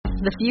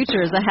The future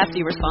is a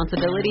hefty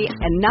responsibility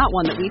and not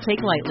one that we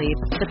take lightly.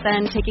 But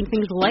then taking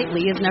things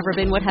lightly has never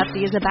been what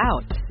Hefty is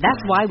about.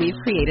 That's why we've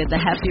created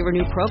the Hefty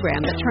Renew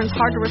program that turns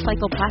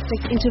hard-to-recycle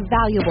plastics into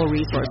valuable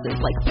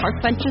resources like park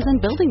benches and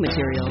building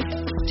materials.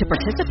 To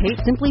participate,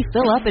 simply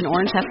fill up an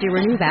orange Hefty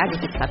Renew bag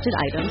with accepted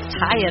items,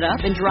 tie it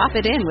up, and drop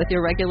it in with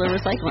your regular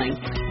recycling.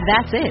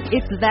 That's it.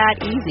 It's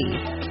that easy.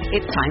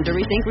 It's time to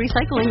rethink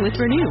recycling with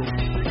Renew.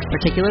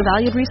 Particular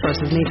valued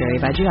resources may vary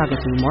by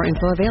geography. More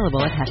info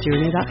available at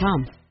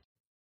heftyrenew.com.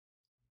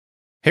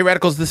 Hey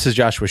Radicals, this is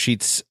Joshua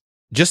Sheets.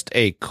 Just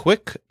a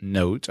quick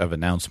note of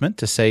announcement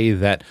to say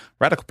that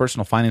Radical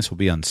Personal Finance will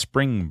be on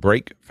spring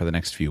break for the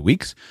next few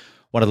weeks.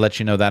 Wanted to let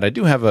you know that I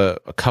do have a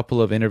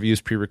couple of interviews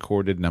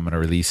pre-recorded, and I'm going to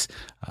release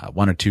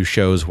one or two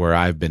shows where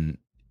I've been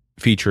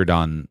featured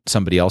on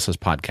somebody else's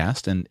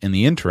podcast. And in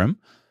the interim,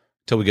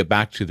 till we get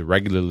back to the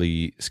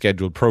regularly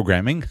scheduled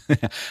programming,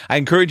 I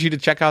encourage you to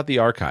check out the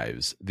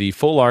archives. The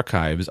full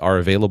archives are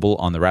available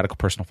on the Radical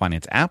Personal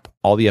Finance app,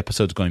 all the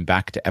episodes going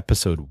back to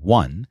episode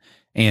 1.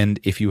 And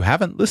if you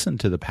haven't listened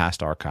to the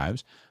past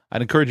archives,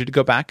 I'd encourage you to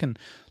go back and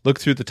look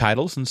through the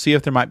titles and see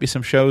if there might be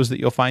some shows that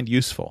you'll find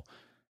useful.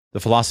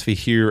 The philosophy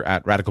here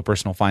at Radical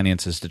Personal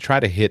Finance is to try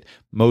to hit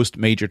most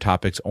major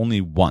topics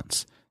only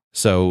once.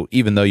 So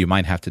even though you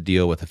might have to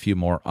deal with a few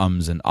more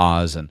ums and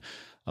ahs and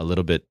a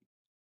little bit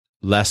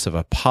less of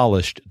a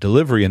polished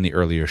delivery in the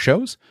earlier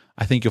shows,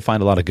 I think you'll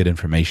find a lot of good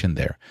information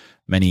there.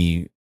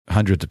 Many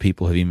hundreds of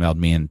people have emailed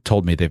me and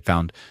told me they've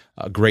found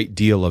a great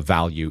deal of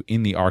value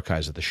in the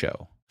archives of the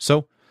show.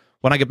 So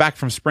when I get back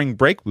from spring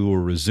break, we will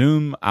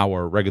resume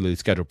our regularly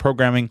scheduled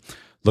programming,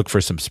 look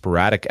for some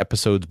sporadic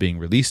episodes being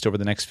released over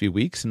the next few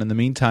weeks, and in the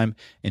meantime,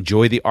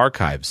 enjoy the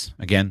archives.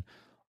 Again,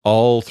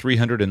 all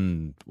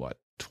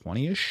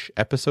 320-ish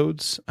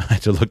episodes. I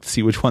had to look to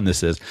see which one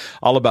this is.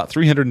 All about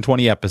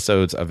 320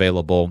 episodes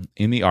available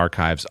in the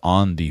archives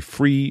on the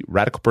free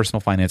Radical Personal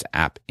Finance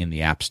app in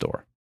the App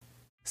Store.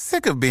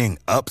 Sick of being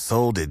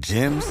upsold at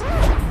gyms?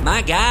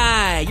 My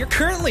guy, you're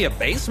currently a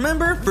base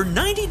member? For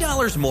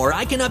 $90 more,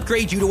 I can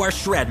upgrade you to our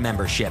Shred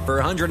membership.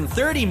 For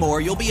 $130 more,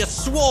 you'll be a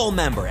Swole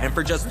member. And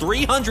for just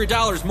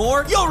 $300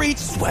 more, you'll reach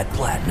Sweat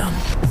Platinum.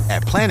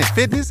 At Planet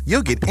Fitness,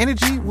 you'll get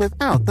energy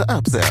without the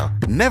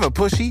upsell. Never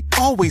pushy,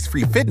 always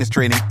free fitness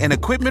training and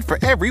equipment for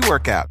every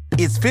workout.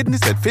 It's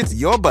fitness that fits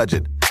your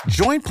budget.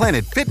 Join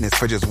Planet Fitness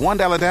for just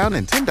 $1 down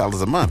and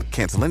 $10 a month.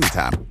 Cancel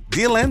anytime.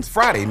 Deal ends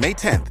Friday, May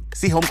 10th.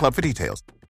 See Home Club for details.